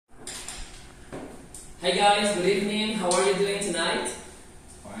Hi guys, good evening. How are you doing tonight?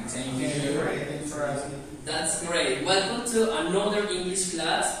 Fine, thank you. Great, thanks for asking. That's great. Welcome to another English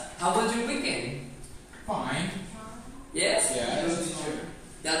class. How was your weekend? Fine. Yes? Yes, teacher.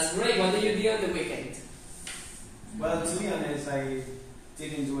 That's great. What did you do on the weekend? Well, to be honest, I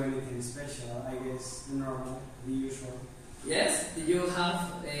didn't do anything special. I guess the normal, the usual. Yes? Did you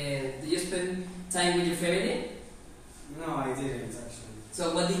spend time with your family? No, I didn't actually.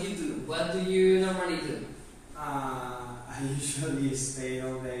 So what did you do? What do you normally do? I usually stay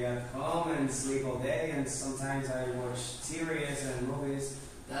all day at home and sleep all day, and sometimes I watch series and movies.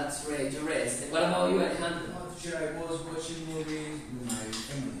 That's great, you rest. And what about you, Alejandro? Oh, teacher, I was watching movies with my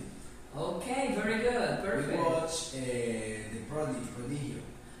family. Okay, very good, perfect. We watched The Prodigio.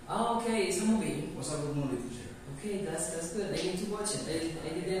 Oh, okay, it's a movie. It was a good movie, teacher. Okay, that's good. I need to watch it. I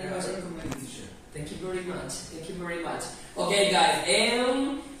didn't I watch it. recommend it, teacher. Thank you very much. Thank you very much. Okay, guys,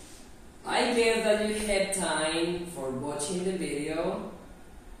 I guess that you had time for watching the video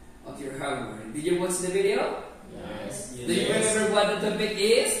of your homework. Did you watch the video? Yes. Do you remember what the topic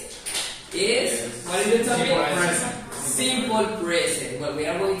is? Yes. What is the topic? Simple present. Simple present. Well, we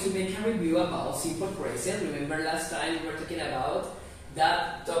are going to make a review about simple present. Remember last time we were talking about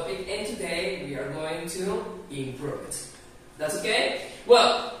that topic, and today we are going to improve it. That's okay?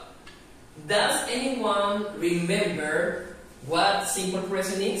 Well, does anyone remember what simple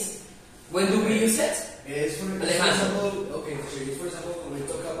present is? When do we use it? It's for example, okay, teacher, for example, when we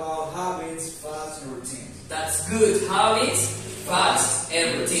talk about habits, facts, and routines. That's good. Habits, facts,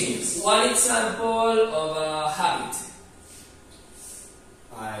 and routines. One example of a habit.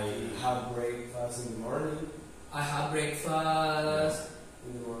 I have breakfast in the morning. I have breakfast.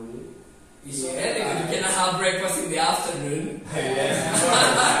 In the morning. Yeah, because you cannot have breakfast in the afternoon.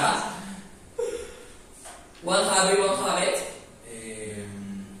 Yes. One habit.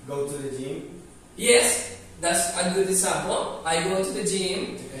 Go to the gym. Yes, that's a good example. I go to the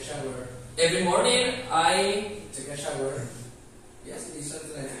gym Take a shower. every morning. Take a shower. Yes, it's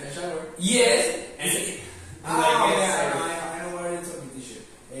something like take a shower. Yes. I know what you're talking, teacher.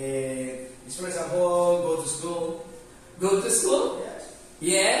 It's for example, go to school. Go to school. Yes.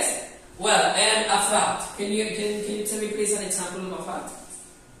 Yes. Well, and a fact. Can you tell me please an example of a fact?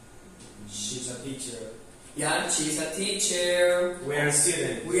 She's a teacher. Yeah, she's a teacher. We are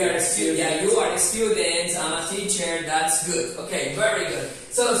students. We are a student. Yeah, you are a student. I'm a teacher. That's good. Okay, very good.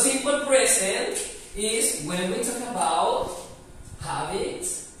 So simple present is when we talk about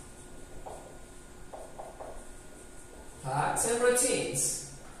habits, facts, and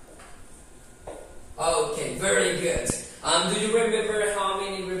routines. Okay, very good. Do you remember how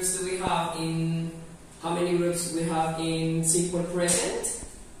many groups we have in simple present?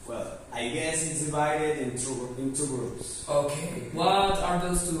 Well, I guess it's divided into groups. Okay, what are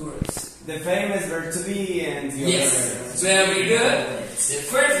those two groups? The famous verb to be and the other Yes, verbs. very good. The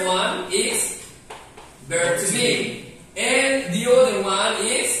first one is verb to be, and the other one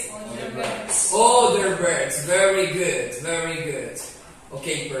is other verbs. Very good, very good.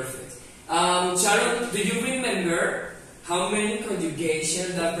 Okay, perfect. Sharon, do you remember how many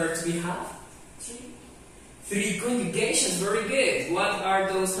conjugations that verb to be have? Three conjugations. Very good. What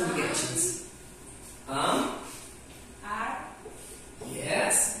are those conjugations? Are,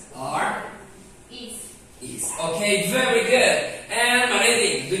 Yes. Are. is. Okay, very good. And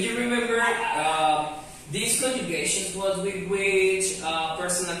Maretti, do you remember these conjugations was with which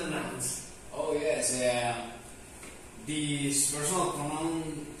personal pronouns? Oh yes. This personal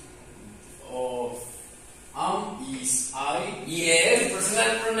pronoun of is I. Yes, the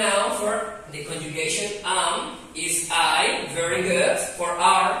personal pronoun for the conjugation is I. Very good. For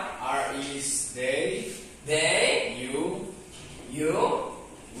are Is they. they, you,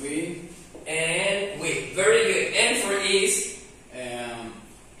 We. and we. Very good. And for is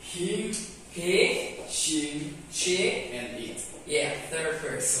He. he, She. and And it. yeah, third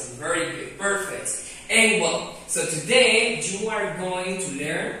person. Very good. Perfect. And well, so today you are going to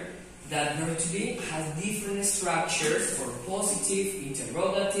learn that verb to be has different structures for positive,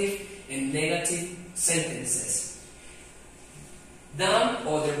 interrogative, and negative sentences than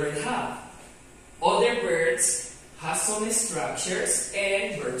other verbs have. Other verbs have some structures,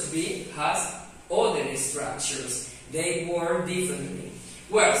 and verb to be has other structures. They work differently.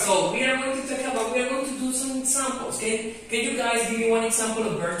 Well, so we are going to do some examples. Can you guys give me one example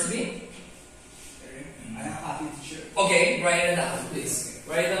of verb to be? I am happy, teacher. Okay, write it down, please.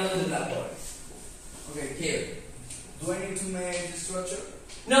 Write it down on the blackboard. Okay. Here. Do I need to make the structure?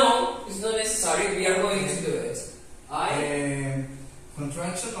 No, it's not necessary. We are going to do it. I,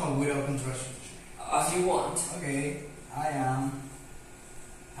 Contraction or without contraction? as you want. Okay. I am.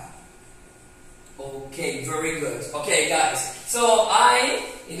 Okay. Okay, very good. Okay, guys. So I,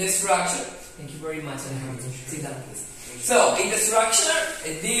 in the structure, thank you very much, Alejandro. Sit down, please. So in the structure,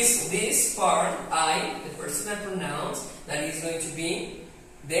 this part, I, the personal pronouns, that is going to be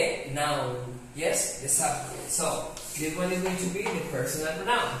the noun. Yes, the subject. So this one is going to be the personal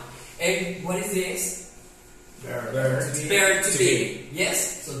pronoun. And what is this? Verb. Verb to be.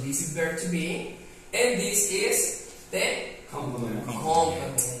 Yes. So this is verb to be, and this is the Complement.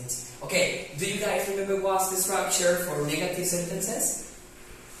 complement. Okay, do you guys remember what's the structure for negative sentences?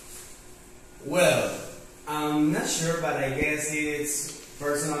 Well, I'm not sure, but I guess it's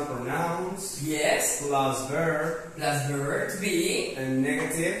personal pronouns Yes, plus verb plus verb to be, and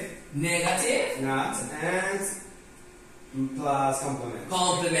negative, negative, not, and plus complement.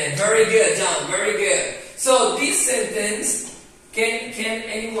 complement. Very good, John, very good. So this sentence, can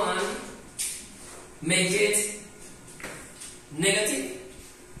anyone make it negative?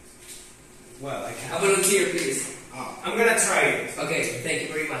 Well, I A can't. volunteer, please. I'm gonna try it. Okay, thank you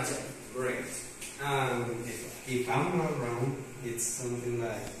very much, John. Great. If I'm not wrong, it's something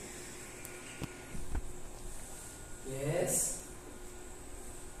like Yes.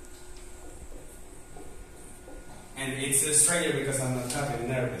 and it's a stranger because I'm not happy and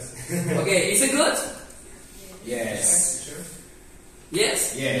nervous. Okay, is it good? Yes.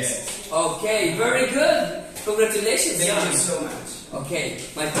 Yes? Yes. Okay, very good. Congratulations, Thank John. you so much. Okay,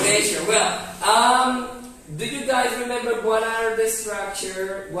 my pleasure. Well, do you guys remember what are the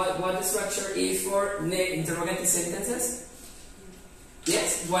structure? What the structure is for interrogative sentences?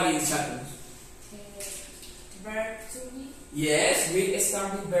 Yes. What is Chapman? Verb to be, Yes, we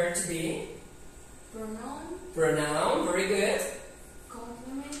start with verb to be. pronoun, Pronoun. Very good.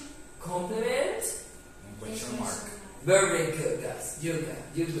 complement, Complement. Question mark. Very good, guys. You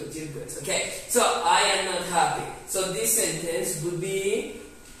good. Okay. So I am not happy. So this sentence would be.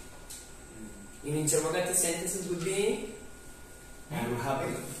 In interrogative sentences would be. I'm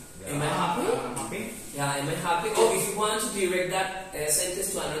happy. Am I happy? I'm happy. Yeah, am I happy? Or if you want to direct that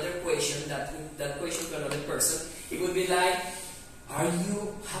sentence to another question, that question to another person, it would be like, are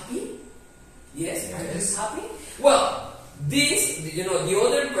you happy? Yes, are you happy? Well, this, the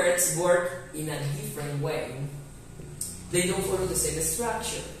other verbs work in a different way. They don't follow the same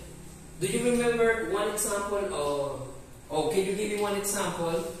structure. Do you remember one example of, can you give me one example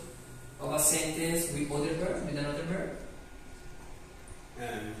of a sentence with another verb?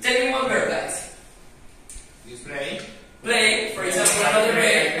 Tell me one verb, guys. Display. Play, for example,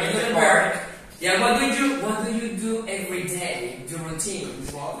 another verb. Yeah, what do you do every day? Your routine.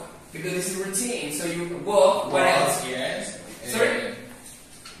 Walk. Because it's a routine. So you walk. What else? Yes. Sorry?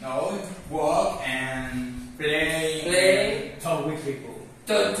 No. Walk and play. Play. Talk with people.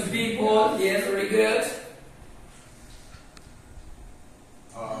 Talk to people. Yes, very good.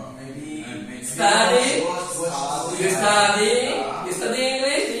 Maybe Study. What? You study. You study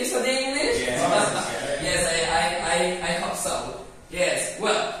English. Do you study English? Yes. Yes, I hope so. Yes.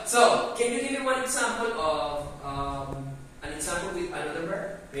 Well, so can you give me one example of an example with another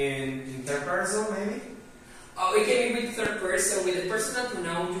verb? In third person, maybe. Oh, it can be with third person with the personal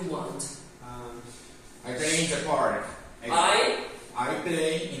pronoun you want. I play in the park. I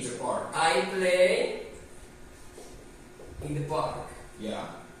play in the park. I play in the park. Yeah.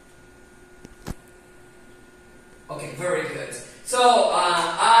 Okay, very good. So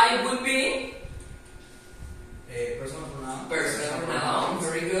I would be Personal pronoun. personal pronoun.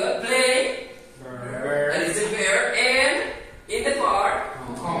 Very good. Play. Verb. That is the verb. And in the park.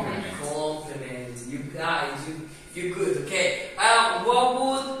 Complement. Compliment. You guys, you good. Okay. What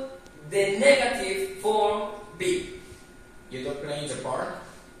would the negative form be? You don't play in the park?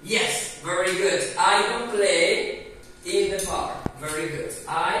 Yes, very good. I don't play in the park. Very good.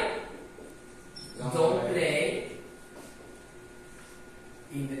 I don't play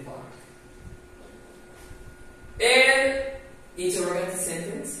in the park. And interrogative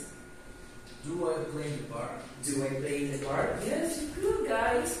sentence. Do I play in the park? Do I play in the park? Yes, good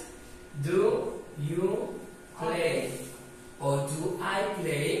guys. Do you play? Or do I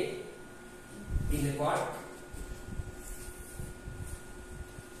play in the park?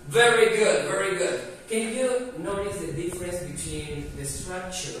 Very good, very good. Can you notice the difference between the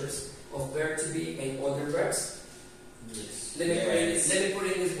structures of verb to be and other verbs? Yes. Let me put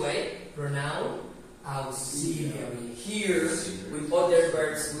it this way. Pronoun, auxiliary. Here, with other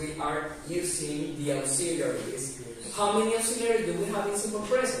verbs, we are using the auxiliaries. How many auxiliaries do we have in simple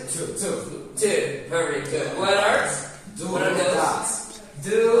present? Two. Two. Very good. What are? Do What are those? does.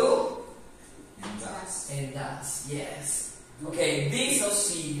 Do And does. and does. Yes. Okay, this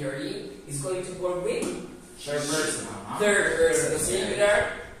auxiliary is going to work with Third person. third person.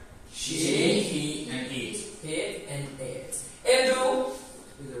 Singular. She, he, and it. And do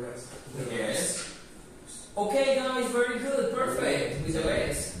With the rest. with the S. Okay, guys, very good, perfect. With the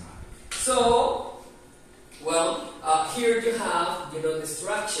S. So, well, here you have, the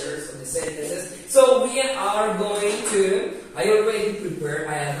structures of the sentences. So we are going to. I already prepared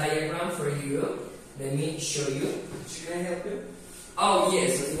a diagram for you. Let me show you. Should I help you? Oh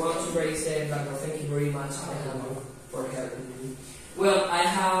yes, if you want to raise the back, thank you very much for helping me. Well, I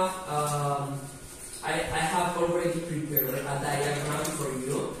have already prepared a diagram for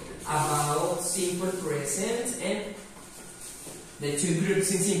you about simple present and the two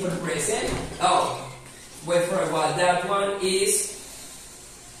groups in simple present. Oh, wait for a while. That one is.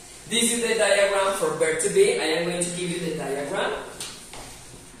 This is the diagram for verb to be. I am going to give you the diagram.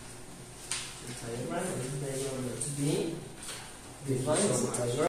 The diagram of verb to be. Define the diagram.